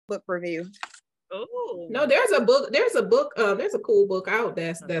book review. Oh no, there's a book. There's a cool book out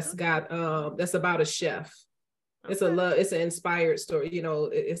that's got that's about a chef. It's it's an inspired story. You know,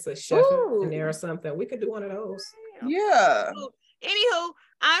 it's a chef in there or something. We could do one of those. Yeah. Anywho,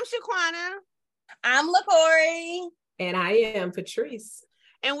 I'm Shaquana. I'm LaCorey. And I am Patrice.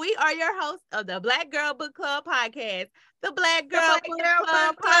 And we are your hosts of the Black Girl Book Club podcast. The Black Girl Book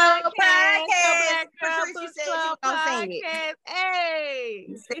Club podcast. The Black Girl Book Club podcast.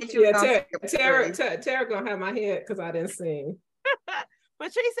 Hey. Tara gonna have my head because I didn't sing.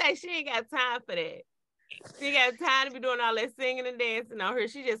 Patrice said she ain't got time for that. She ain't got time to be doing all that singing and dancing on her.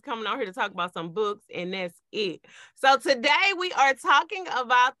 She just coming on here to talk about some books, and that's it. So today we are talking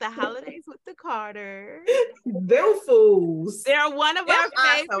about the holidays with the Carters. Them fools. They're one of our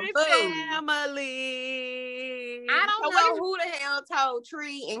favorite families. I don't know who the hell told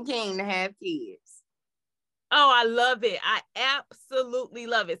Tree and King to have kids. Oh, I love it. I absolutely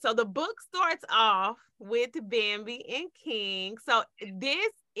love it. So the book starts off with Bambi and King. So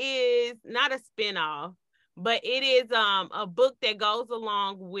this is not a spinoff, but it is a book that goes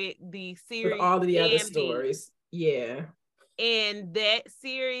along with the series. With all of the Bambi. other stories. Yeah. And that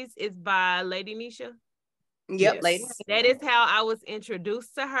series is by Lady Nisha. Yep, yes. Lady. That is how I was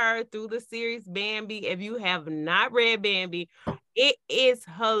introduced to her, through the series Bambi. If you have not read Bambi, it is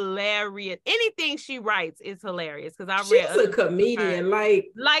hilarious. Anything she writes is hilarious, because I read. She's a comedian,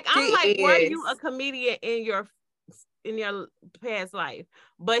 like I'm like, were you a comedian in your past life?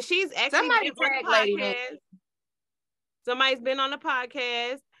 But she's actually been on the podcast. Somebody's been on the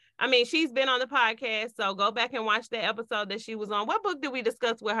podcast. I mean, she's been on the podcast, so go back and watch that episode that she was on. What book did we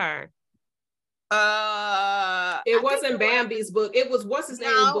discuss with her? It wasn't Bambi's book. It was what's his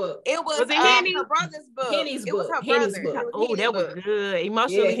name book. It was Henny? her brother's book. Henny's book. Was her Henny's brother. book. Oh, that was good.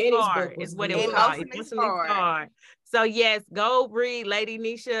 Emotionally Scarred is what it was called. Emotionally Scarred. So yes, go read Lady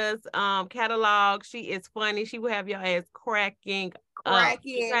Nisha's catalog. She is funny. She will have your ass cracking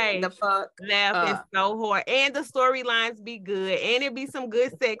the fuck laughing so hard, and the storylines be good, and it be some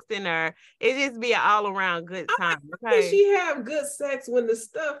good sex in her. It just be an all around good time. Okay, she have good sex when the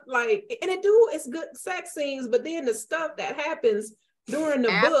stuff it's good sex scenes, but then the stuff that happens during the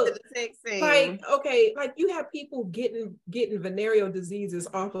book, the sex scene. like you have people getting venereal diseases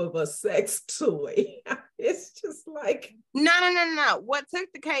off of a sex toy. It's just like no. What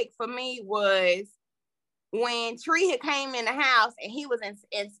took the cake for me was when Tree had came in the house and he was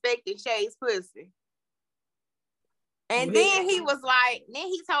inspecting Shay's pussy. And then he was like, then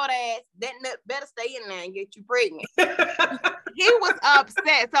he told ass, that nut better stay in there and get you pregnant. He was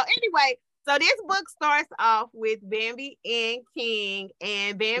upset. So anyway, so this book starts off with Bambi and King,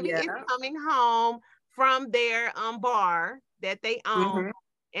 and Bambi is coming home from their bar that they own.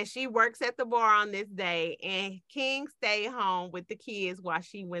 And she works at the bar on this day, and King stayed home with the kids while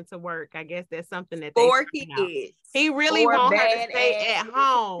she went to work. I guess that's something that they 4 kids. He really wants her to stay at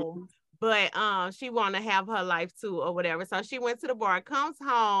home, but she want to have her life too, or whatever. So she went to the bar, comes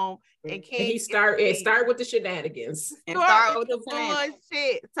home, and King. And he start with the shenanigans. And start with the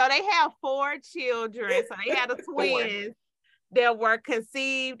bullshit. So they have 4 children. So they had the twins that were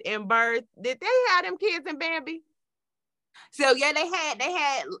conceived and birthed. Did they have them kids in Bambi? So yeah, they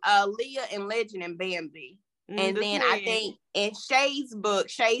had Leah and Legend and Bambi. And then twins. I think in Shay's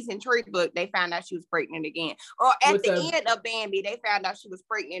and Tree book, they found out she was pregnant again. Or at the end of Bambi, they found out she was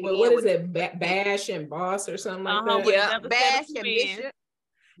pregnant again. What is it? Bash and Boss or something like that? Yeah, Bash and Bishop.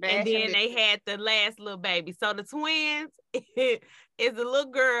 And then they had the last little baby. So the twins is a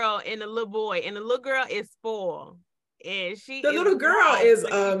little girl and a little boy. And the little girl is 4. And the little girl is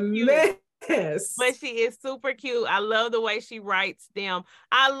a mess. Yes. But she is super cute. I love the way she writes them.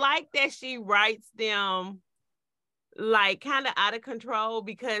 I like that she writes them like kind of out of control,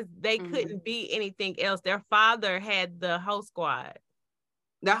 because they couldn't be anything else. Their father had the whole squad.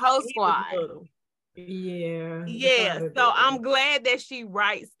 The whole squad. Yeah. So I'm glad that she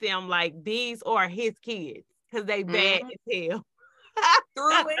writes them like these are his kids, because they bad as hell.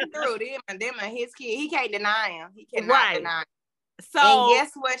 Through and through. Them are his kids. He can't deny him. He cannot deny him. So, and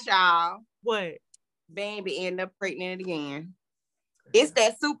guess what, y'all? What? Bambi ended up pregnant again. It's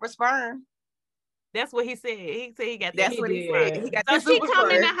that super sperm. That's what he said. He said he got that. That's what he said. He got so she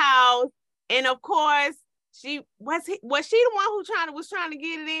come in the house, and of course, she was she the one who was trying to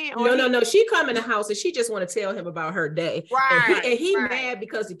get it in? Or no. She come in the house and she just want to tell him about her day. Right. And he mad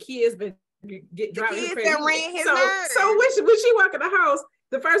because the kids been driving him crazy. Ran his nerves. So when she walk in the house,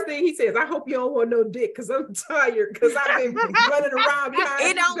 the first thing he says, I hope you don't want no dick, because I'm tired, because I've been running around behind.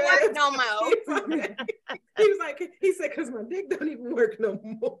 It don't work no more. He said, because my dick don't even work no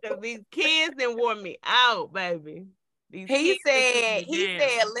more. These kids done wore me out, baby. He said,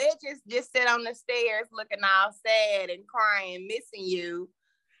 Legends just sit on the stairs looking all sad and crying, missing you.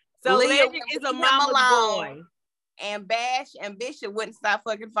 So Legend is a mama's boy. And Bash and Bishop wouldn't stop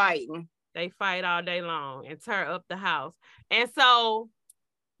fucking fighting. They fight all day long and tear up the house. And so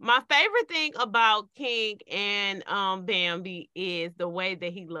my favorite thing about King and Bambi is the way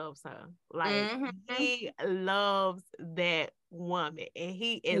that he loves her. Like he loves that woman, and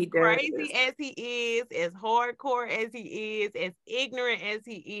he is crazy as he is, as hardcore as he is, as ignorant as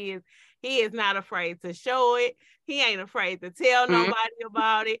he is not afraid to show it. He ain't afraid to tell nobody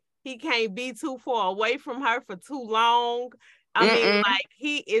about it. He can't be too far away from her for too long. I mean, like,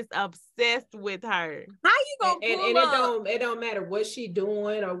 he is obsessed with her. How you gonna pull up? It don't matter what she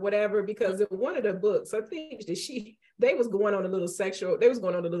doing or whatever, because in one of the books, I think that they was going on a little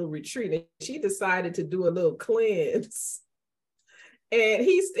retreat, and she decided to do a little cleanse. And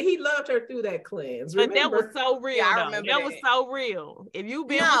he loved her through that cleanse. Remember? But that was so real. Yeah, I remember that was so real. If you've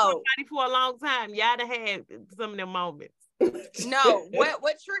been with somebody for a long time, y'all have had some of them moments. No, what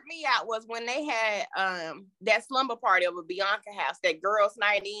tripped me out was when they had that slumber party over Bianca house, that girls'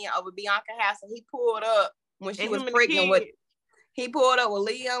 night in over Bianca house, and he pulled up when she was pregnant with. He pulled up with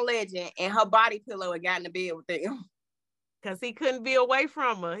Leah and Legend, and her body pillow had gotten to bed with them because he couldn't be away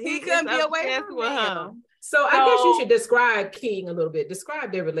from her. He couldn't be away from her. So I guess you should describe King a little bit.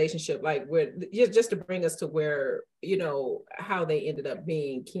 Describe their relationship, like where just to bring us to where how they ended up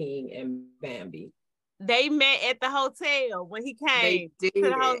being King and Bambi. They met at the hotel when he came to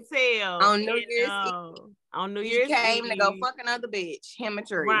the hotel on New Year's Eve. On New Year's Eve. He came to go fuck another bitch, him and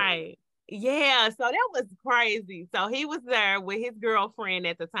Tree. Right. Yeah, so that was crazy. So he was there with his girlfriend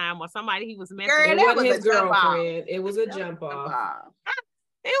at the time, or somebody he was messing with. It wasn't his girlfriend. It was a jump off.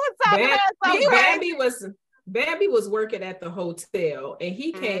 He was talking about Bambi was working at the hotel, and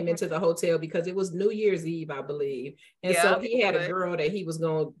he came into the hotel because it was New Year's Eve, I believe. And so he had a girl that he was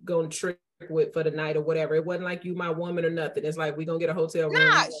going to trick with for the night or whatever. It wasn't like you my woman or nothing. It's like we're gonna get a hotel room.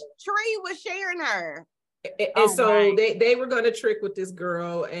 Nah, Tree was sharing her. And so they were gonna trick with this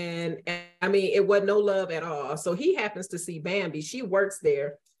girl, and I mean it wasn't no love at all. So he happens to see Bambi. She works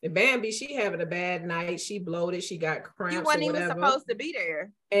there. And Bambi, she having a bad night. She bloated. She got cramps. She wasn't even supposed to be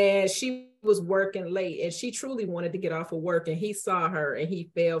there. And she was working late, and she truly wanted to get off of work. And he saw her, and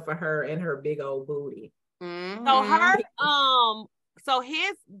he fell for her and her big old booty. So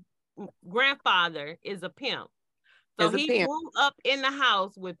his grandfather is a pimp. So he grew up in the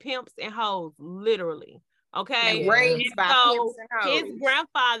house with pimps and hoes, literally. Okay. Raised by pimps and hoes. His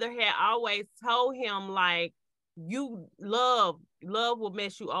grandfather had always told him, like, you love will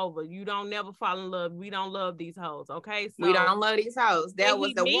mess you over. You don't never fall in love. We don't love these hoes. Okay. So we don't love these hoes. That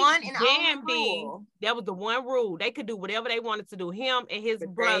was the one and only rule. That was the one rule. They could do whatever they wanted to do. Him and his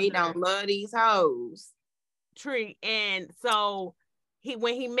brother. They don't love these hoes. Tree. And so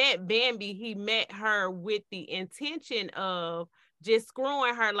when he met Bambi, he met her with the intention of just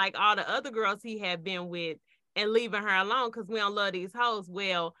screwing her like all the other girls he had been with and leaving her alone because we don't love these hoes.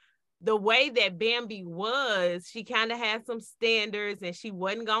 Well, the way that Bambi was, she kind of had some standards and she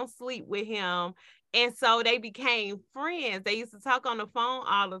wasn't going to sleep with him. And so they became friends. They used to talk on the phone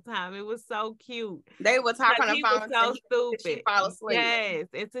all the time. It was so cute. They would talk on the phone so stupid. She fell asleep. Yes,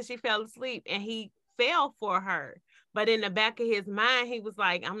 until she fell asleep. And he fell for her. But in the back of his mind, he was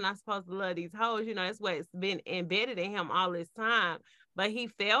like, I'm not supposed to love these hoes. That's what's been embedded in him all this time. But he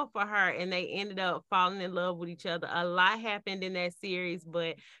fell for her, and they ended up falling in love with each other. A lot happened in that series,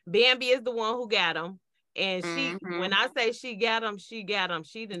 but Bambi is the one who got him. And she, when I say she got him, she got him.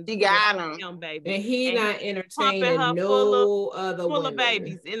 She got him, baby. And he not entertaining no other full of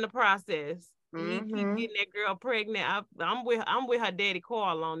babies in the process. He keep getting that girl pregnant. I'm with her daddy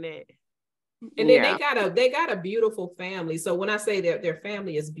Carl on that. And then they got a beautiful family. So when I say that their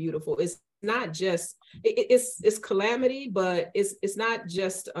family is beautiful, it's not just it's Calamity, but it's not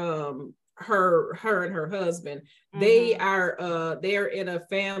just her and her husband. They are they're in a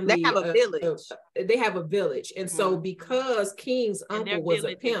family. They have a village. They have a village, and so because King's uncle was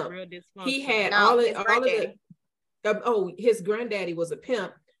a pimp, he had all of the. His granddaddy was a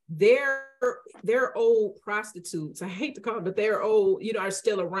pimp. They're old prostitutes. I hate to call them, but they're old, are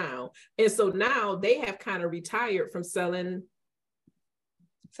still around. And so now they have kind of retired from selling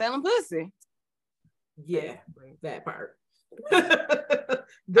pussy. Yeah, that part.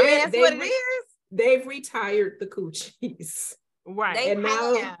 That's what it is. They've retired the coochies. Right.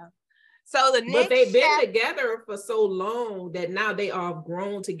 So but they've been together for so long that now they are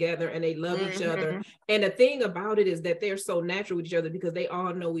grown together and they love each other. And the thing about it is that they're so natural with each other because they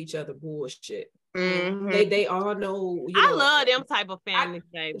all know each other bullshit. They all know. I love them type of family.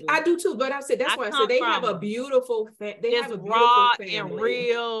 I do too, but I said that's why I said they have a beautiful. They have a raw beautiful family. and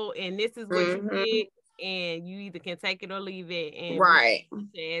real, and this is what you get, and you either can take it or leave it. And right,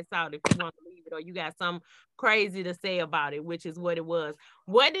 ass out if you want to leave it, or you got something crazy to say about it, which is what it was.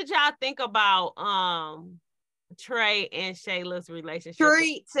 What did y'all think about Trey and Shayla's relationship?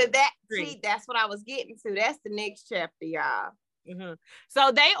 See, that's what I was getting to. That's the next chapter, y'all.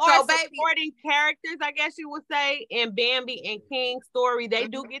 So they are supporting characters, I guess you would say, in Bambi and King's story. They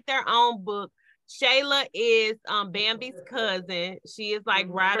do get their own book. Shayla is Bambi's cousin. She is like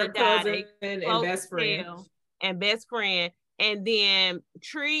ride or die and best friend. And best friend. And then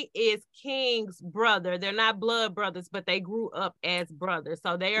Tree is King's brother. They're not blood brothers, but they grew up as brothers.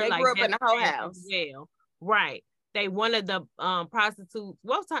 So they are grew up in the whole house. Well, right. They one of the prostitutes.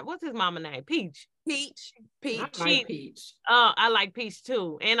 What's his mama name? Peach. I like Peach. I like Peach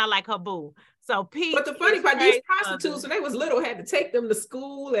too, and I like her boo. So Peach. But the funny part, these prostitutes, when they was little, had to take them to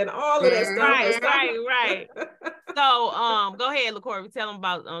school and all of that stuff. Right. So go ahead, LaCour. Tell them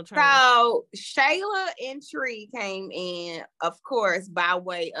about So Shayla and Tree came in, of course, by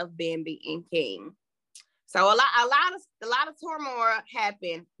way of Bambi and King. So a lot of turmoil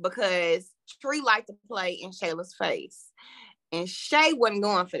happened because Tree liked to play in Shayla's face, and Shay wasn't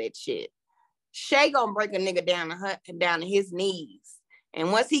going for that shit. Shay gonna break a nigga down to his knees,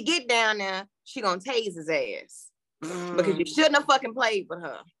 and once he get down there, she gonna tase his ass because you shouldn't have fucking played with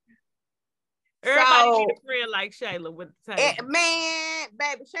her. Everybody need a friend like Shayla with the taser. Man,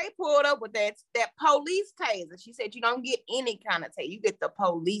 baby, Shay pulled up with that police taser. She said you don't get any kind of taser. You get the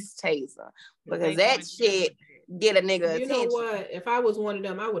police taser because that shit get a nigga attention. You know what? If I was one of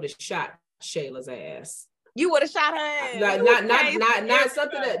them, I would have shot Shayla's ass. You would have shot her ass. Not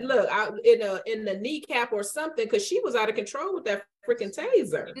something that look out in the kneecap or something, because she was out of control with that freaking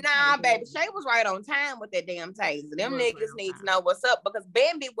taser. Nah, baby, Shay was right on time with that damn taser. Them niggas need to know what's up, because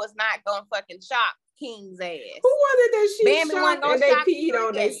Bambi was not gonna fucking shock King's ass. Who was it that she Bambi shot and they peed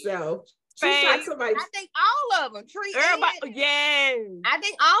on themselves? Shot somebody. I think all of them. Tree. Everybody, yes. I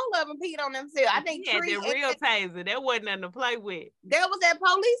think all of them peed on themselves. I think Tree had the real taser. That wasn't nothing to play with. There was that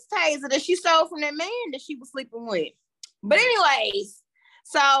police taser that she stole from that man that she was sleeping with. But anyways,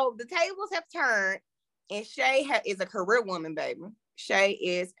 so the tables have turned, and Shay is a career woman, baby. Shay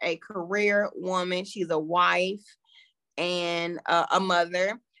is a career woman. She's a wife and a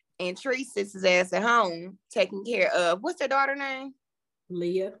mother. And Tree sits his ass at home taking care of, what's their daughter name?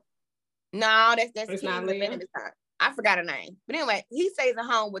 Leah. No, that's not Leah. I forgot her name. But anyway, he stays at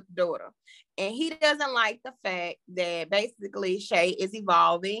home with the daughter. And he doesn't like the fact that basically Shay is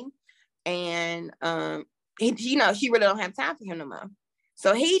evolving, and she really don't have time for him no more.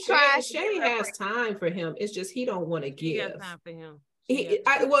 So he tries. Shay has time for him. It's just he don't want to give. He has time for him.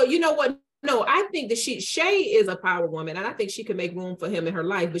 Well, you know what? No, I think that Shay is a power woman, and I think she can make room for him in her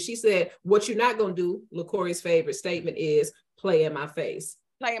life. But she said, what you're not going to do, LaCour's favorite statement is, play in my face.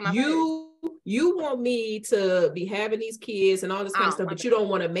 You want me to be having these kids and all this kind of stuff, but you don't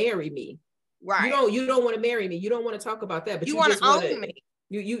want to marry me. Right. You don't want to marry me. You don't want to talk about that, but you want to own me.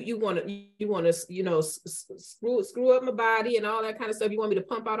 You want to screw up my body and all that kind of stuff. You want me to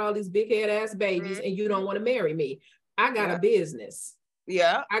pump out all these big head ass babies, and you don't want to marry me. I got a business.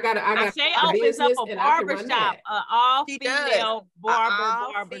 Yeah, I got Shay opens up a barbershop, all female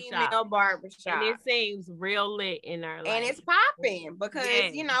barbershop, and it seems real lit in our life. And it's popping because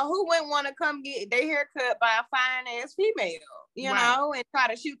who wouldn't want to come get their hair cut by a fine ass female, know, and try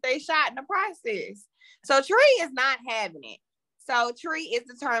to shoot their shot in the process. So Tree is not having it. So Tree is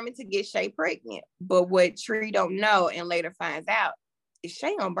determined to get Shay pregnant, but what Tree don't know and later finds out is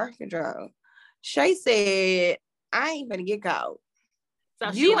Shay on birth control. Shay said, "I ain't gonna get caught."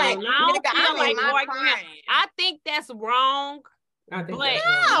 So she like, I think that's wrong. He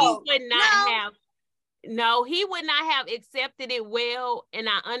would not have accepted it well, and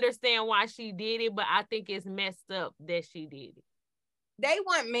I understand why she did it, but I think it's messed up that she did it. They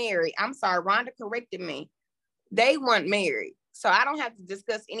weren't married. I'm sorry, Rhonda corrected me. They weren't married. So I don't have to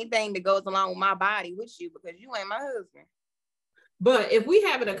discuss anything that goes along with my body with you because you ain't my husband. But if we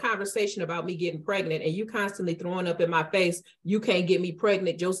having a conversation about me getting pregnant and you constantly throwing up in my face, you can't get me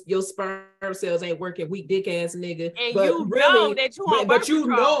pregnant. Your sperm cells ain't working, weak dick ass nigga. And but you really, know that you on birth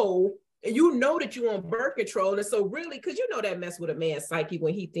control. You know that you on birth control. And so really, because you know that mess with a man's psyche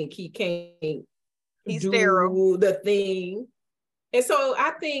when he think he can't do sterile. The thing. And so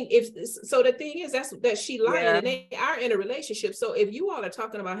I think the thing is that she lied and they are in a relationship. So if you all are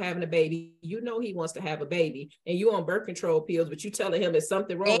talking about having a baby, you know he wants to have a baby and you on birth control pills, but you telling him there's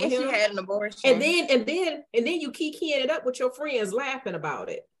something wrong with him. She had an abortion. And then you kikiing it up with your friends laughing about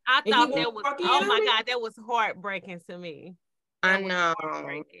it. I thought that was, oh my God, that was heartbreaking to me. I know.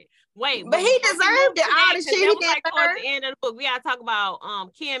 Wait, but he deserved it. All the shit he did like towards the end of the book. We gotta talk about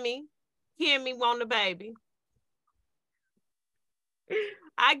Kimmy. Kimmy want the baby.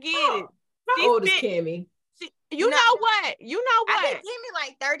 I get it. How old is Kimmy? You know what? I think Kimmy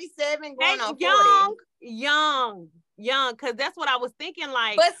like 37 going on 40. Young, because that's what I was thinking.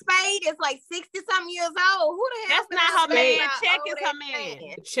 Like, but Spade is like 60-something years old. Who the hell? That's not her man. Check is her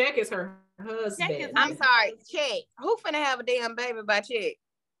man. Check is her husband. I'm sorry, Check. Who finna have a damn baby by Check?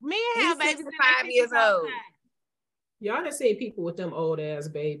 Me and have babies 65 years old. Y'all done seen people with them old ass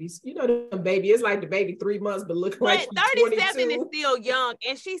babies. You know, them baby, it's like the baby 3 months, but look like 37 is still young,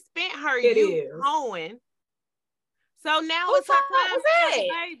 and she spent her youth growing. So now it's her time to have a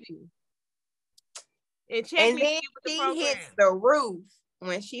baby. And then she hits the roof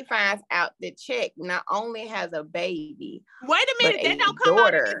when she finds out that Check not only has a baby. Wait a minute, that don't come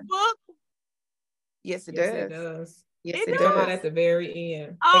out of this book? Yes, it does. It does. Yes, it come out at the very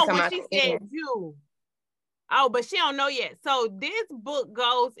end. Oh, when she said you. Oh, but she don't know yet. So this book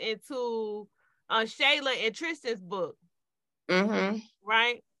goes into Shayla and Tristan's book. Mm-hmm.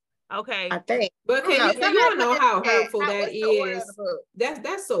 Right? Okay. I think. But you don't know how hurtful that is.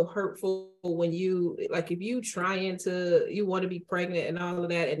 That's so hurtful when you, like, if you you want to be pregnant and all of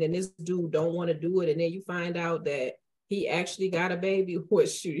that, and then this dude don't want to do it, and then you find out that he actually got a baby.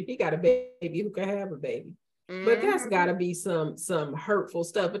 He got a baby who can have a baby. Mm-hmm. But that's gotta be some hurtful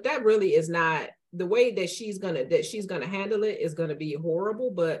stuff. But that really is not the way that she's gonna handle it is gonna be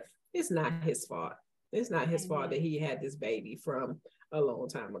horrible, but it's not his fault. It's not his fault that he had this baby from a long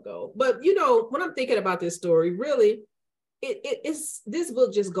time ago. But you know, when I'm thinking about this story, really, it's this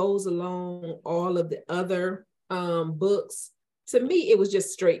book just goes along all of the other books. To me, it was just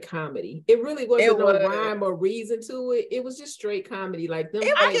straight comedy. It really wasn't no rhyme or reason to it. It was just straight comedy. Like them.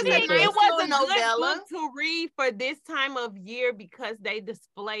 It was a novella book to read for this time of year because they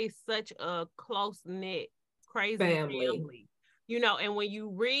display such a close-knit, crazy family. You know, and when you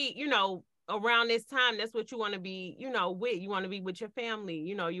read, you know, around this time, that's what you want to be, you know, with. You want to be with your family.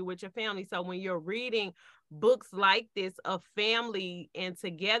 You know, you're with your family. So when you're reading books like this of family and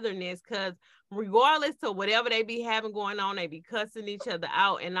togetherness, because regardless to whatever they be having going on, they be cussing each other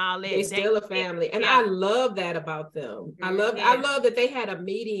out and all that. They still a family. And I love that about them. I love that they had a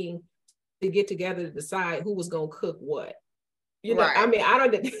meeting to get together to decide who was going to cook what. You know, I mean, I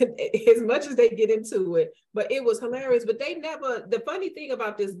don't, as much as they get into it, but it was hilarious. But they never, the funny thing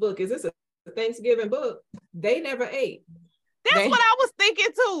about this book is it's a Thanksgiving book. They never ate. That's what I was thinking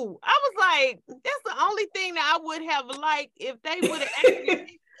too. I was like, that's the only thing that I would have liked if they would have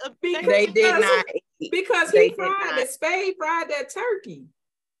actually. They did not eat. Because Spade fried that turkey.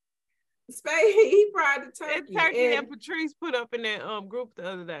 He fried the turkey. That turkey that Patrice put up in that group the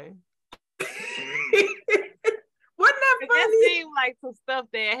other day. Wasn't that funny? That seemed like some stuff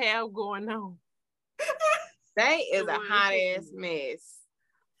they have going on. They is a hot ass mess.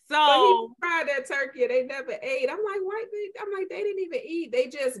 So he fried that turkey and they never ate. I'm like, they didn't even eat. They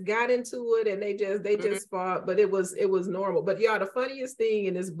just got into it and they just fought, but it was normal. But y'all, the funniest thing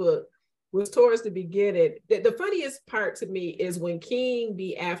in this book was towards the beginning. The funniest part to me is when King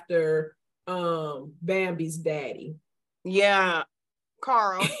be after Bambi's daddy. Yeah.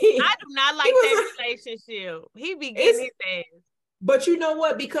 Carl. I do not like that relationship. He be getting his ass. But you know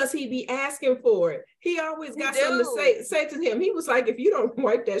what? Because he be asking for it. He always got something to say to him. He was like, if you don't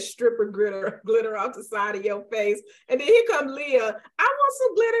wipe that stripper glitter off the side of your face. And then here come Leah. I want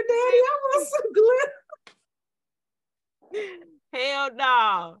some glitter, Daddy. I want some glitter. Hell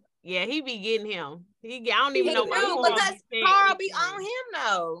no. Yeah, he be getting him. I don't even know why. Because Carl be on him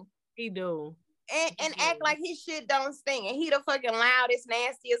though. He do. And act like his shit don't stink. And he the fucking loudest,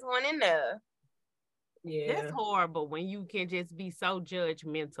 nastiest one in there. Yeah, that's horrible when you can just be so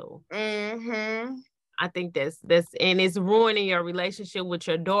judgmental. Mm-hmm. I think that's and it's ruining your relationship with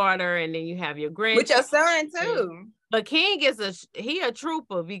your daughter, and then you have your grandson. With your son too. But King is a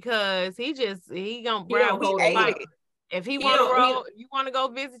trooper because he gonna browse. If he want to roll, you want to go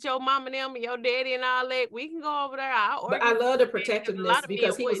visit your mom and them and your daddy and all that, we can go over there. But I love the protectiveness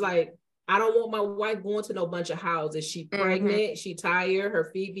because he was like, I don't want my wife going to no bunch of houses. She pregnant, she tired,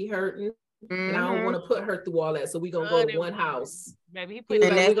 her feet be hurting. And I don't want to put her through all that. So we're going to go to one house. Maybe we're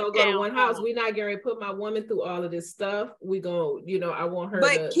going to go to one house. We're not going to put my woman through all of this stuff. We're going to, I want her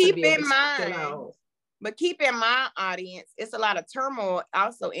to keep in mind, but keep in mind, audience, it's a lot of turmoil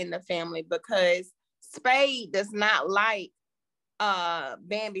also in the family because Spade does not like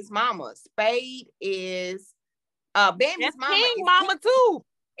Bambi's mama. Spade is Bambi's mama. King's mama too.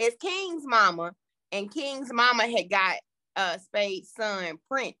 It's King's mama. And King's mama had got Spade's son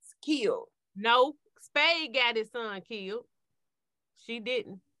Prince killed. No, Spade got his son killed. She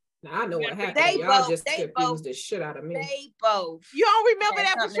didn't. Now I know what happened. Y'all just confused the shit out of me. They both. You don't remember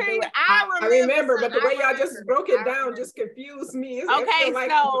that, Patricia? I remember, but the way y'all just broke it down just confused me. Okay,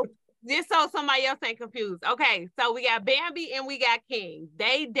 so just so somebody else ain't confused. Okay, so we got Bambi and we got King.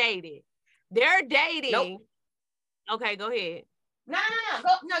 They dated. They're dating. Nope. Okay, go ahead. No,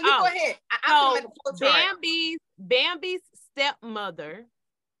 you go ahead. I'm gonna make a full chart. Bambi's stepmother.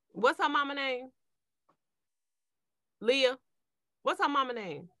 What's her mama name? Leah. What's her mama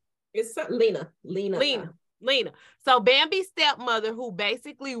name? It's Lena. So Bambi's stepmother, who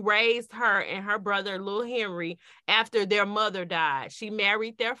basically raised her and her brother, Lil Henry, after their mother died. She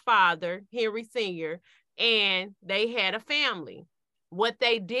married their father, Henry Sr., and they had a family. What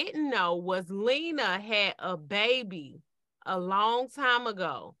they didn't know was Lena had a baby a long time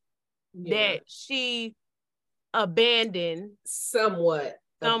ago that she abandoned. Somewhat,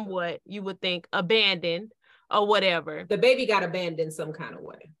 you would think, abandoned or whatever. The baby got abandoned some kind of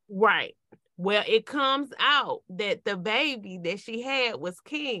way. Right. Well, it comes out that the baby that she had was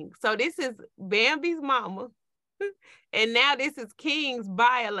King. So this is Bambi's mama. And now this is King's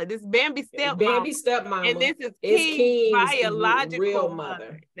this Bambi's stepmama. And this is King's biological real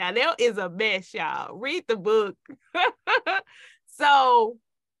mother. Now there is a mess, y'all. Read the book. So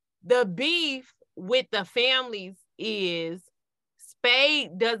the beef with the families is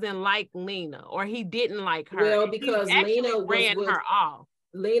Spade doesn't like Lena, or he didn't like her. Well, because Lena ran her off.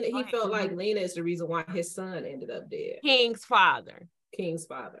 Lena, he felt like Lena is the reason why his son ended up dead. King's father.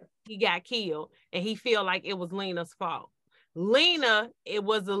 He got killed, and he felt like it was Lena's fault. Lena, it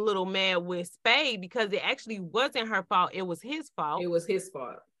was a little mad with Spade because it actually wasn't her fault. It was his fault.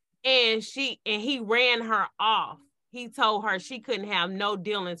 And he ran her off. He told her she couldn't have no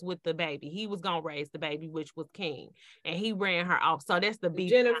dealings with the baby. He was gonna raise the baby, which was King, and he ran her off. So that's the beef.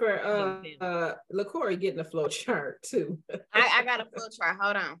 Jennifer, LaCorey getting a flow chart too. I got a flow chart.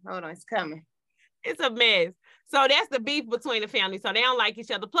 Hold on, it's coming. It's a mess. So that's the beef between the families. So they don't like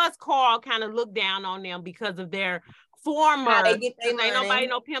each other. Plus, Carl kind of looked down on them because of their former. Ain't nobody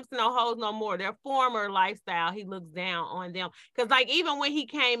no pimps, no hoes no more. Their former lifestyle. He looks down on them because, like, even when he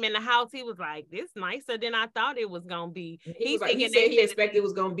came in the house, he was like, "This nicer than I thought it was gonna be." He said he expected it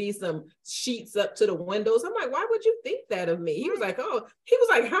was gonna be some sheets up to the windows. I'm like, why would you think that of me? He was like, "Oh," he was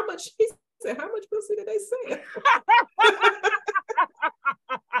like, "How much?" He said, "How much pussy did they say?"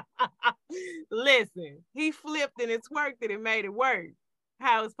 Listen, he flipped and it twerked and it made it work.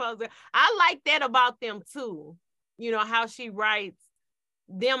 How it's supposed to. I like that about them too. You know, how she writes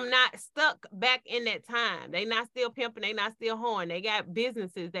them not stuck back in that time. They not still pimping, they not still hoeing. They got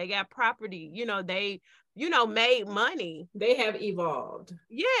businesses, they got property, they made money. They have evolved.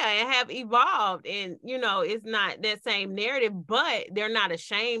 Yeah, and have evolved. And, it's not that same narrative, but they're not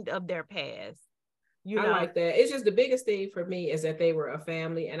ashamed of their past. I like that. It's just the biggest thing for me is that they were a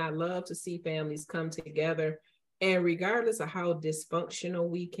family, and I love to see families come together. And regardless of how dysfunctional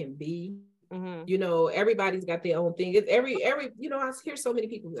we can be, everybody's got their own thing. It's every I hear so many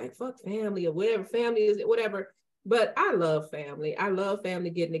people like, fuck family or whatever, family is whatever. But I love family. I love family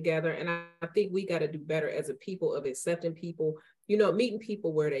getting together. And I think we got to do better as a people of accepting people, meeting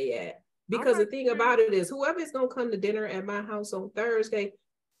people where they at. Because the thing about it is, whoever is going to come to dinner at my house on Thursday,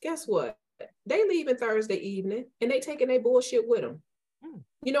 guess what? They leaving Thursday evening and they taking their bullshit with them.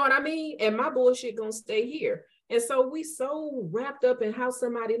 You know what I mean? And my bullshit gonna stay here. And so we so wrapped up in how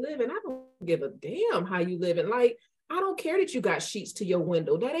somebody living. I don't give a damn how you living. Like, I don't care that you got sheets to your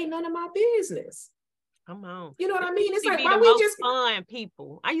window. That ain't none of my business. Come on. You know what I mean? It's like, why we just fun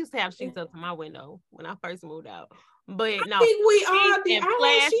people. I used to have sheets up to my window when I first moved out. But no, I think we are and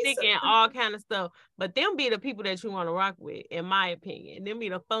plastic and all kind of stuff. But them be the people that you want to rock with, in my opinion. Them be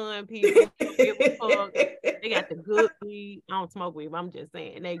the fun people. They got the good weed. I don't smoke weed, but I'm just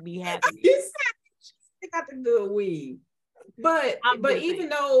saying they be happy. They got the good weed. But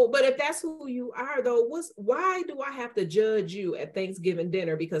if that's who you are though, why do I have to judge you at Thanksgiving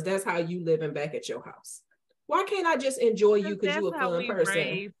dinner because that's how you living back at your house? Why can't I just enjoy you because you a fun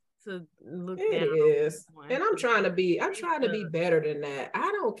person? To look it down is, and I'm trying to be better than that.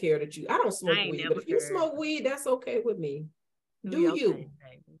 I don't care that I don't smoke weed, but if you smoke weed, that's okay with me. Do you?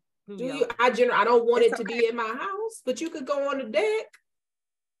 I don't want it to be in my house, but you could go on the deck.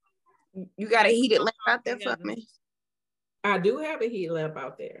 You got a heated lamp out there for me? I do have a heat lamp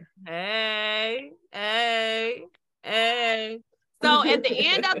out there. Hey. So at the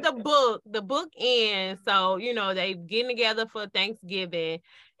end of the book ends. So, they getting together for Thanksgiving,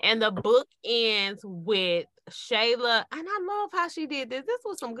 and the book ends with Shayla, and I love how she did this. This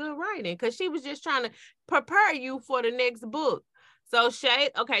was some good writing because she was just trying to prepare you for the next book. So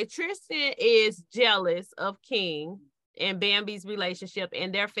Tristan is jealous of King and Bambi's relationship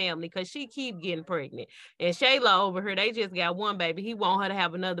and their family because she keep getting pregnant. And Shayla over here, they just got one baby. He want her to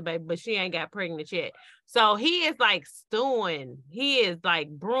have another baby, but she ain't got pregnant yet. So he is like stewing. He is like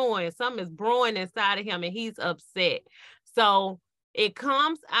brewing. Something is brewing inside of him and he's upset. So it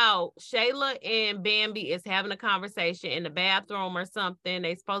comes out, Shayla and Bambi is having a conversation in the bathroom or something.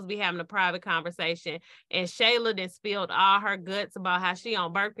 They supposed to be having a private conversation. And Shayla then spilled all her guts about how she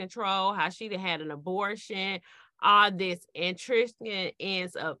on birth control, how she had an abortion, all this. And Tristan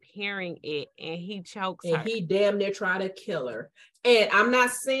ends up hearing it and he chokes her. And he damn near try to kill her. And I'm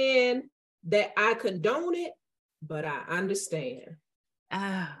not saying that I condone it, but I understand.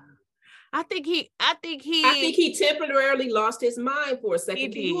 I think he temporarily lost his mind for a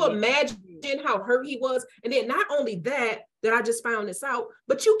second. Can you imagine how hurt he was? And then not only that I just found this out,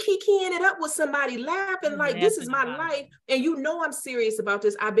 but you kikiing it up with somebody laughing like this is my life. And you know I'm serious about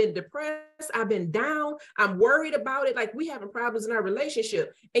this. I've been depressed. I've been down. I'm worried about it. Like we having problems in our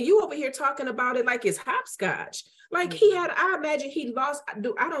relationship. And you over here talking about it like it's hopscotch. Like I imagine he lost. I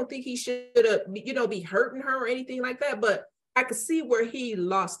don't think he should have, be hurting her or anything like that. But I could see where he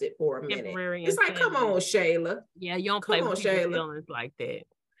lost it for a minute. It's like, come on, Shayla. Yeah, you don't play with people's feelings like that.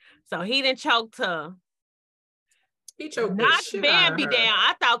 So he done choked her. He choked knocked Bambi down.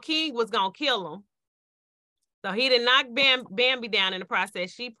 I thought King was gonna kill him. So he done knocked Bambi down in the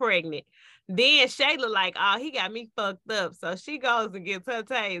process. She pregnant. Then Shayla like, oh, he got me fucked up. So she goes and gets her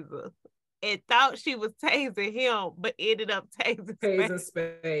taser. And thought she was tasing him, but ended up tasing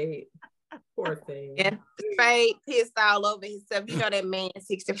Spade. Poor thing. Yeah, Spade pissed all over himself. You know that man,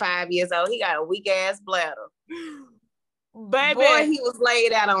 65 years old. He got a weak ass bladder. Baby, boy, he was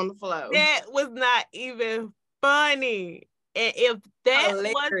laid out on the floor. That was not even funny. And if that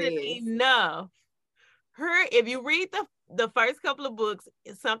wasn't enough, if you read the first couple of books,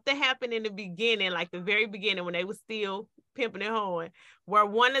 something happened in the beginning, like the very beginning when they were still pimping and hoeing, where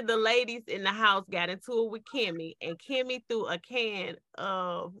one of the ladies in the house got into it with Kimmy, and Kimmy threw a can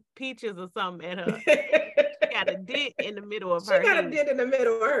of peaches or something at her. She got a dent in the middle of her head. She got a dent in the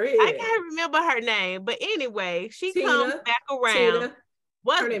middle of her head. I can't remember her name, but anyway, she comes back around.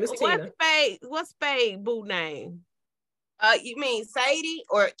 Her name is Tina. What's Spade boo name? You mean Sadie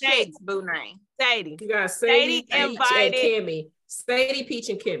or Chick's boo name? Sadie. You got Sadie, Peach, and Kimmy. Sadie, Peach,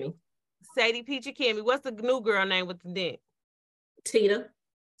 and Kimmy. Sadie, Peach, and Kimmy. What's the new girl name with the dent? Tina.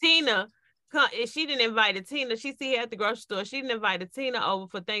 She didn't invite Tina. She see her at the grocery store. She didn't invite Tina over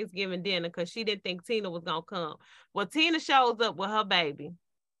for Thanksgiving dinner because she didn't think Tina was gonna come. Well, Tina shows up with her baby.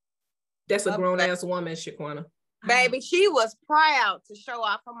 That's a grown-ass woman, Shaquana. Baby, she was proud to show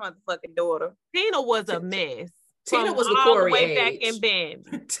off her motherfucking daughter. Tina was a mess. Tina was LaCorey way back in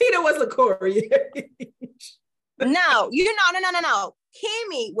Bambi. Tina was LaCorey. No.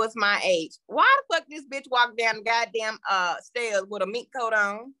 Kimmy was my age. Why the fuck this bitch walked down the goddamn stairs with a mink coat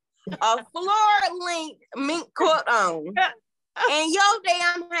on, a floor-length mink coat on, in your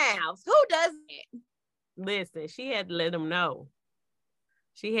damn house? Who does it? Listen, she had to let them know.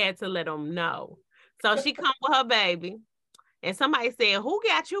 So she come with her baby, and somebody said, "Who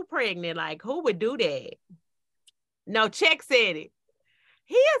got you pregnant? Like, who would do that?" No, Check said it.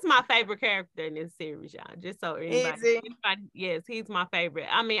 He is my favorite character in this series, y'all. Just so anybody, yes, he's my favorite.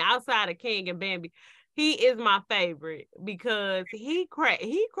 I mean, outside of King and Bambi, he is my favorite because he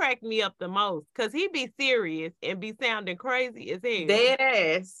cracked me up the most because he be serious and be sounding crazy as hell. Dead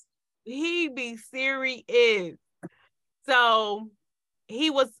ass. He be serious. So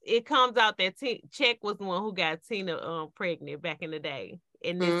it comes out that Check was the one who got Tina pregnant back in the day.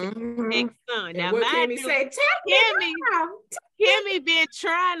 And this next son. Now, mind you, Kimmy been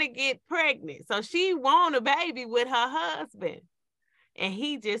trying to get pregnant. So she want a baby with her husband. And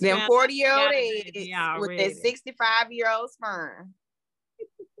he just them 40-year-old with that 65-year-old sperm.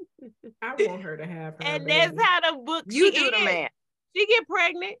 I want her to have her. And baby. That's how the book you do the man. She get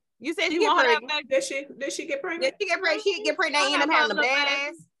pregnant. You said you want her to have Did she get pregnant? Did she get pregnant? She get pregnant. They ended up having a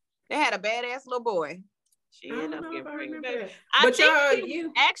badass. They had a badass little boy. She ended up getting pregnant. But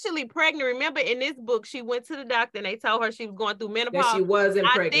you actually pregnant. Remember, in this book, she went to the doctor and they told her she was going through menopause. That she wasn't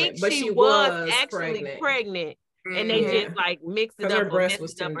pregnant, but she was actually pregnant. And they just like mixed it up or messed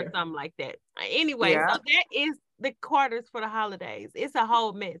it up or something like that. Anyway, so that is the quarters for the holidays. It's a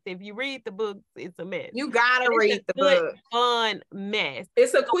whole mess. If you read the book, it's a mess. You gotta read the book. Fun mess.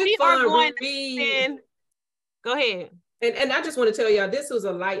 It's a quick fun read. Go ahead. And I just want to tell y'all, this was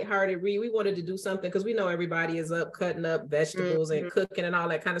a lighthearted read. We wanted to do something because we know everybody is up cutting up vegetables and cooking and all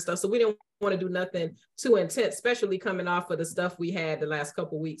that kind of stuff. So we didn't want to do nothing too intense, especially coming off of the stuff we had the last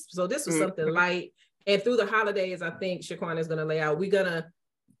couple of weeks. So this was something light. And through the holidays, I think Shaquana is going to lay out. We're going to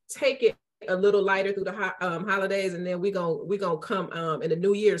take it a little lighter through the holidays, and then we're gonna come in the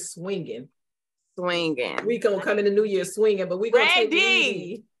new year swinging. We gonna come in the new year swinging, but we gonna take it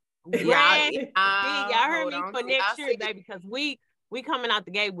easy. Y'all heard me for next year, baby, because we coming out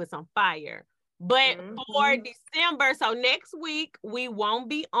the gate with some fire. But for December, so next week we won't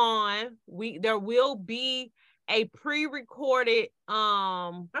be on. There will be a pre-recorded.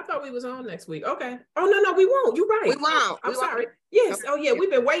 I thought we was on next week. Okay. Oh no, we won't. You're right. We won't. I'm sorry. Yes. Okay. Oh yeah,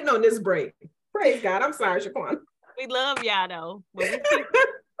 we've been waiting on this break. Praise God. I'm sorry, Shaquan. We love y'all though, but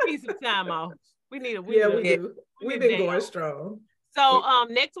we need some time off. We do. We've been going strong. So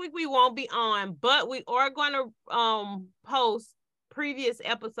next week we won't be on, but we are going to post previous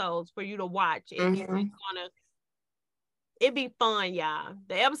episodes for you to watch. It'd be fun, y'all.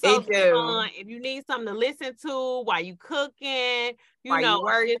 The episodes be fun. If you need something to listen to while you cooking, while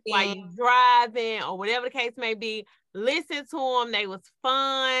you driving, or whatever the case may be, listen to them. They was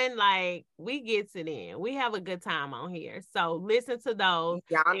fun. Like, we gets it in. We have a good time on here. So listen to those.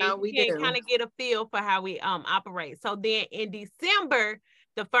 Y'all know we do. Kind of get a feel for how we operate. So then in December,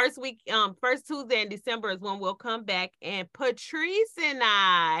 the first Tuesday in December is when we'll come back, and Patrice and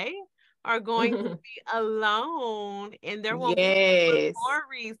I are going to be alone, and there won't be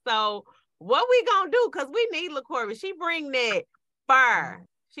LaCorey. So what we gonna do? Because we need LaCorey. She bring that fire.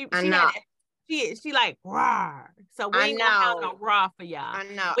 She like raw. So we ain't gonna have no raw for y'all. I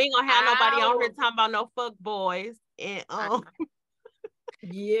know. We ain't gonna have nobody on here talking about no fuck boys. And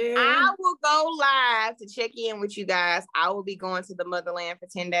yeah, I will go live to check in with you guys. I will be going to the motherland for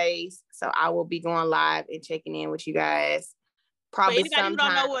 10 days. So I will be going live and checking in with you guys. Probably anybody who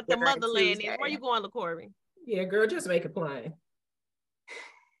don't know what the motherland is, where you going, LaCorey? Yeah, girl, just make it plain.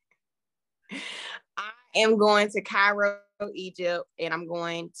 I am going to Cairo, Egypt, and I'm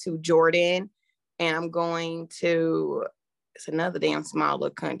going to Jordan, and I'm going to, it's another damn small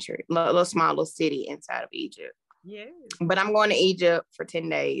little country, little small little city inside of Egypt. Yeah. But I'm going to Egypt for 10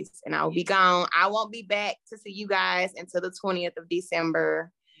 days, and I'll be gone. I won't be back to see you guys until the 20th of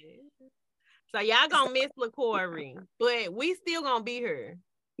December. So y'all gonna miss LaCorey, but we still gonna be here.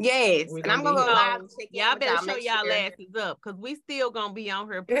 Yes, and I'm gonna go live. Y'all better show y'all asses up, because we still gonna be on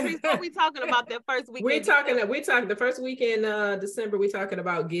here. Patrice, what we talking about that first weekend? We're talking the first weekend December. We're talking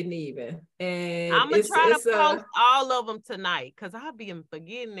about getting even, and I'm gonna try to post all of them tonight, because I'll be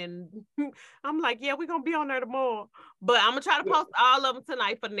forgetting, and I'm like, yeah, we're gonna be on there tomorrow. But I'm gonna try to post all of them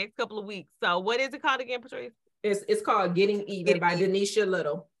tonight for the next couple of weeks. So what is it called again, Patrice? It's called Getting Even by Denisha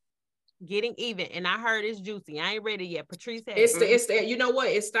Little. Getting Even, and I heard it's juicy. I ain't ready yet. Patrice had it's the you know what?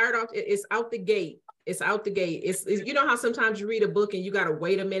 It started off. It's out the gate. It's out the gate. It's you know how sometimes you read a book and you gotta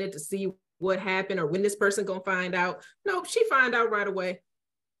wait a minute to see what happened or when this person gonna find out. No, she find out right away.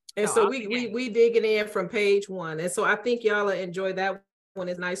 And so we digging in from page 1, and so I think y'all will enjoy that one.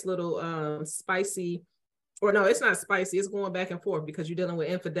 It's nice little spicy. Or no, it's not spicy. It's going back and forth because you're dealing with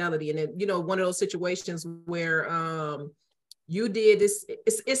infidelity, and then one of those situations where you did this,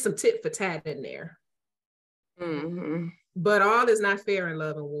 it's some tit for tat in there. But all is not fair in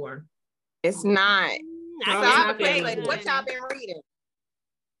love and war. It's not. What y'all been reading?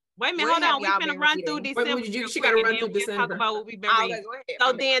 Wait a minute, hold on. We're gonna run through December. She got to run through December. Talk about what we've been reading.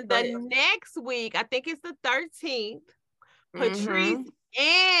 So then the next week, I think it's the 13th, Patrice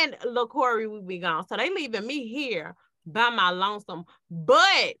and LaCorey will be gone. So they leaving me here by my lonesome.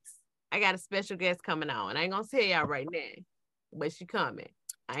 But I got a special guest coming on, and I ain't gonna tell y'all right now. But she coming.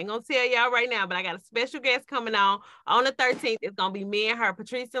 I ain't gonna tell y'all right now, but I got a special guest coming on the 13th. It's gonna be me and her.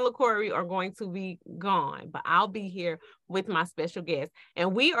 Patrice and LaCorey are going to be gone, but I'll be here with my special guest,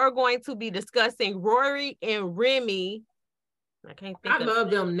 and we are going to be discussing Rory and Remy. I can't think. I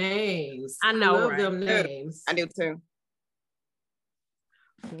love them names. I know, I love them names. I do too.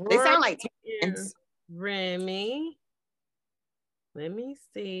 Rory, they sound like twins. Remy. Let me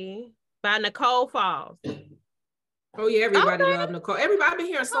see. By Nicole Falls. Oh yeah, everybody love Nicole. I've been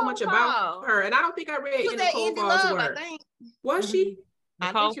hearing so much about her, and I don't think I read Nicole Falls' word. Was she?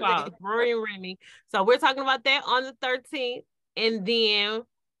 Nicole Falls, Rory and Remy. So we're talking about that on the 13th, and then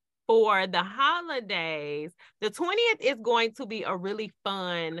for the holidays, the 20th is going to be a really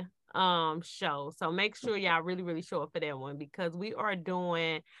fun show. So make sure y'all really show up for that one, because we are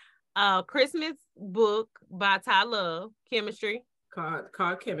doing a Christmas book by Ty Love, Chemistry.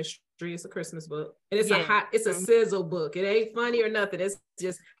 Called Chemistry. It's a Christmas book. And it's a sizzle book. It ain't funny or nothing. It's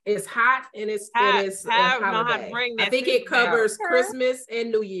hot and it's a holiday. I think it covers Christmas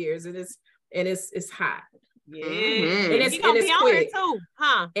and New Year's, and it's hot. Yeah. Mm-hmm. And it's quick too,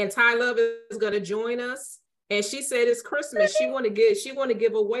 huh? And Ty Love is gonna join us. And she said it's Christmas. She want to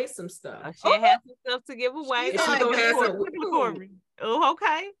give away some stuff. She has some stuff to give away. She gonna have some. Oh,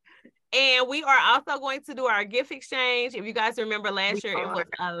 okay. And we are also going to do our gift exchange. If you guys remember last year, it was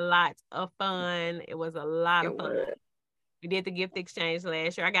a lot of fun. It was a lot of fun. We did the gift exchange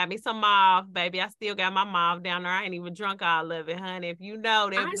last year. I got me some mauve, baby. I still got my mauve down there. I ain't even drunk all of it, honey. If you know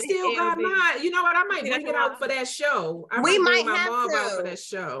that. I still got mine. You know what? I might bring it out for that show. We might have to. For that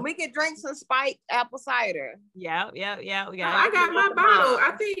show. We could drink some spiked apple cider. Yeah. I got my bottle.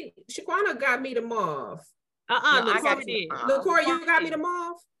 I think Shaquana got me the mauve. LaCory did. LaCory, you got me the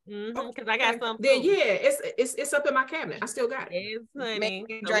mauve? Because I got some. Then it's up in my cabinet. I still got it. It's honey.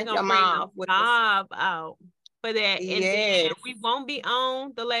 Drink your mauve out. For that, and then we won't be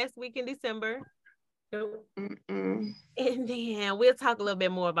on the last week in December. And then we'll talk a little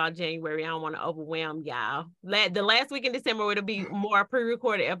bit more about January. I don't want to overwhelm y'all. The last week in December it'll be more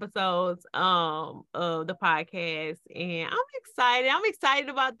pre-recorded episodes of the podcast, and I'm excited. I'm excited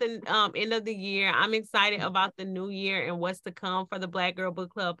about the end of the year. I'm excited about the new year and what's to come for the Black Girl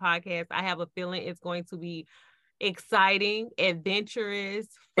Book Club podcast. I have a feeling it's going to be exciting, adventurous,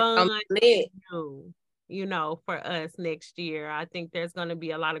 fun, new. For us next year. I think there's going to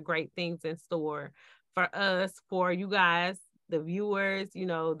be a lot of great things in store for us, for you guys, the viewers,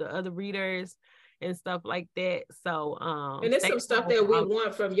 the other readers and stuff like that. So, and there's some stuff that we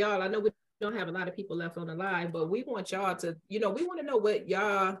want from y'all. I know we don't have a lot of people left on the line, but we want y'all to, we want to know what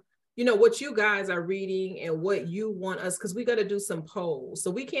y'all, what you guys are reading and what you want us, because we got to do some polls.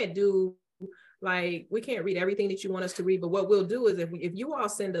 So we can't read everything that you want us to read, but what we'll do is if you all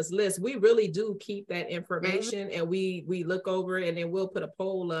send us lists, we really do keep that information and we look over it, and then we'll put a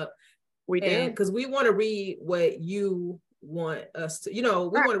poll up. We do, because we want to read what you want us to, we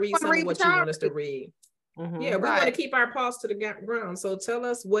want to read some of what you want us to read. Mm-hmm. Yeah, we want to keep our paws to the ground. So tell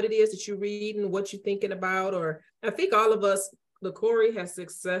us what it is that you read and what you're thinking about. Or I think all of us, LaCory has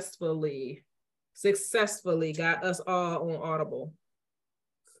successfully got us all on Audible.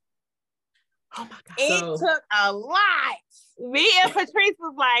 Oh my God. It took a lot. Me and Patrice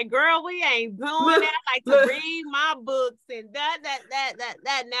was like, girl, we ain't doing that. I like to read my books and that.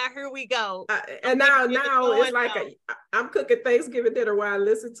 Now here we go. And now it's like I'm cooking Thanksgiving dinner while I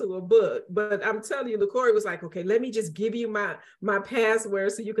listen to a book. But I'm telling you, LaCory was like, okay, let me just give you my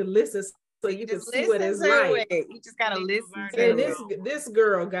password so you can listen, so you can see what it's like. You just gotta listen. And this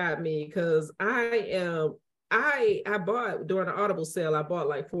girl got me, because I bought during the Audible sale, I bought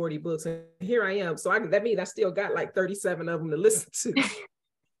like 40 books, and here I am. So that means I still got like 37 of them to listen to.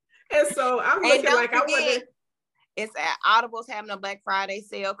 And so I'm looking like I wouldn't. It's at Audible's having a Black Friday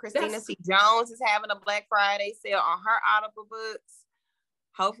sale. Christina C. Jones is having a Black Friday sale on her Audible books.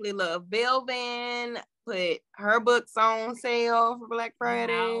 Hopefully Love Belvin put her books on sale for Black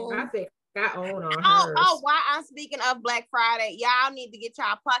Friday. I think I own on hers. While I'm speaking of Black Friday, y'all need to get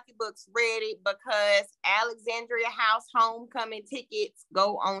y'all pocketbooks ready, because Alexandria House homecoming tickets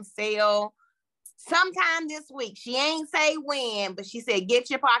go on sale sometime this week. She ain't say when, but she said get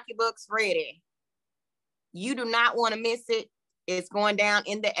your pocketbooks ready. You do not want to miss it. It's going down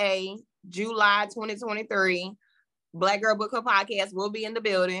in the A, July 2023. Black Girl Book Club podcast will be in the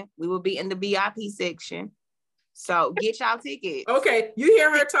building. We will be in the VIP section. So get y'all tickets. Okay, you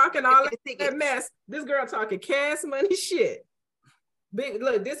hear her talking all that mess. This girl talking cash money shit.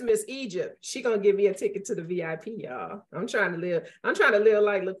 Look, this Miss Egypt, she gonna give me a ticket to the VIP, y'all. I'm trying to live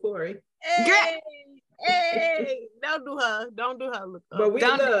like LaCory. Hey, don't do her. But we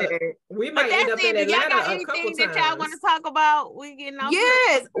might end up in Atlanta a couple times. That y'all want to talk about? We getting off.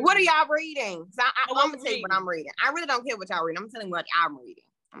 Yes. What are y'all reading? So I'm gonna tell you what I'm reading. I really don't care what y'all reading. I'm telling you what I'm reading.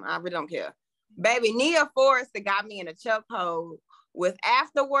 I really don't care. Baby, Nia Forrester got me in a chokehold with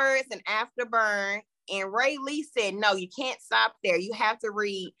Afterwards and Afterburn. And Ray Lee said, no, you can't stop there. You have to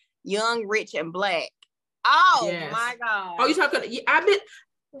read Young, Rich, and Black. Oh, yes. My God. Oh, you talking?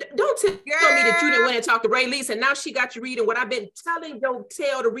 Don't tell me that you didn't went and talk to Ray Lee, and now she got you reading what I've been telling your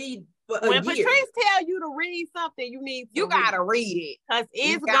tail to read for a year. When Patrice tell you to read something, you gotta read it. Because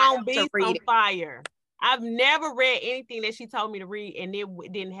it's gonna be some fire. I've never read anything that she told me to read, and it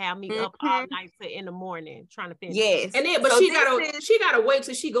didn't have me up all night in the morning trying to finish. Yes, and then but so she gotta wait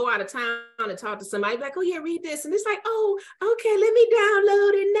till she go out of town and talk to somebody like, oh yeah, read this, and it's like, oh okay, let me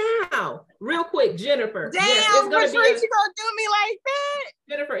download it now, real quick. Jennifer, damn, yes, it's gonna you gonna do me like that?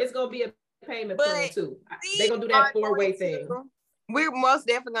 Jennifer, it's gonna be a payment plan too. They're gonna do that 4-way thing. We're most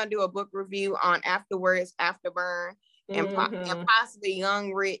definitely gonna do a book review on Afterwards, Afterburn, and possibly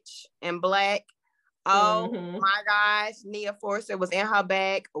Young, Rich, and Black. Oh my gosh, Nia Forster was in her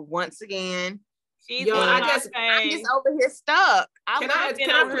bag once again. I'm just over here stuck. Can I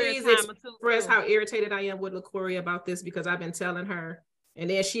please express how irritated I am with LaCoria about this, because I've been telling her, and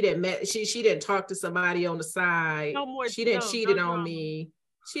then she didn't talk to somebody on the side. She didn't cheated on me.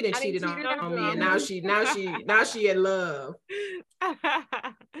 She didn't cheated on me, and now she in love.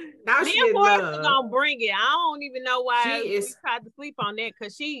 Now she in love. Gonna bring it. I don't even know why we tried to sleep on that,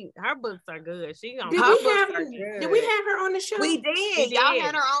 because her books are good. Did we have her on the show? We did. Y'all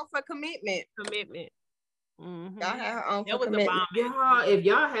had her on for Commitment. Mm-hmm. Y'all had her on for Commitment. Y'all, if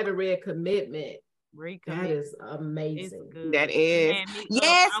y'all haven't read Commitment, that is amazing. That is.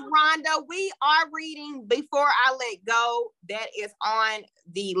 Yes, Rhonda, we are reading Before I Let Go. That is on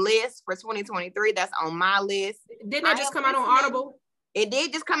the list for 2023. That's on my list. Didn't that just come out on Audible? It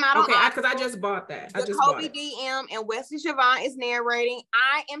did just come out on Audible. Okay, because I just bought that. Jacoby DM and Wesley Siobhan is narrating.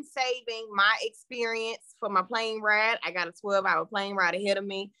 I am saving my experience for my plane ride. I got a 12-hour plane ride ahead of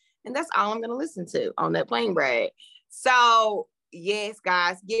me, and that's all I'm going to listen to on that plane ride. So, yes,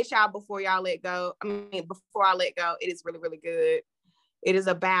 guys, get y'all Before Y'all Let Go. Before I Let Go. It is really, really good. It is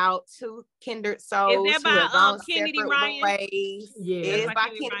about two kindred souls. Is that by Kennedy Ryan? Ways. Yeah, it is by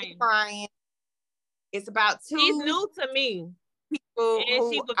Kennedy Ryan. It's about two. She's new to me. People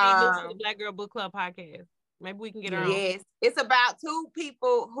and she would be new to the Black Girl Book Club podcast. Maybe we can get her on. Yes, it's about two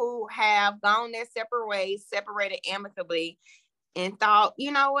people who have gone their separate ways, separated amicably, and thought,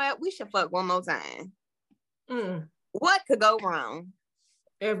 you know what, we should fuck one more time. What could go wrong?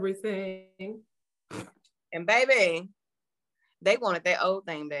 Everything. And baby, they wanted that old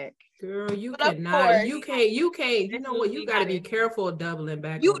thing back. Girl, you cannot. You can't. You know what? You got to be careful doubling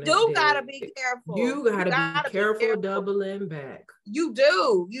back. You do got to be careful. You got to be careful doubling back. You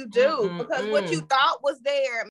do. Because what you thought was there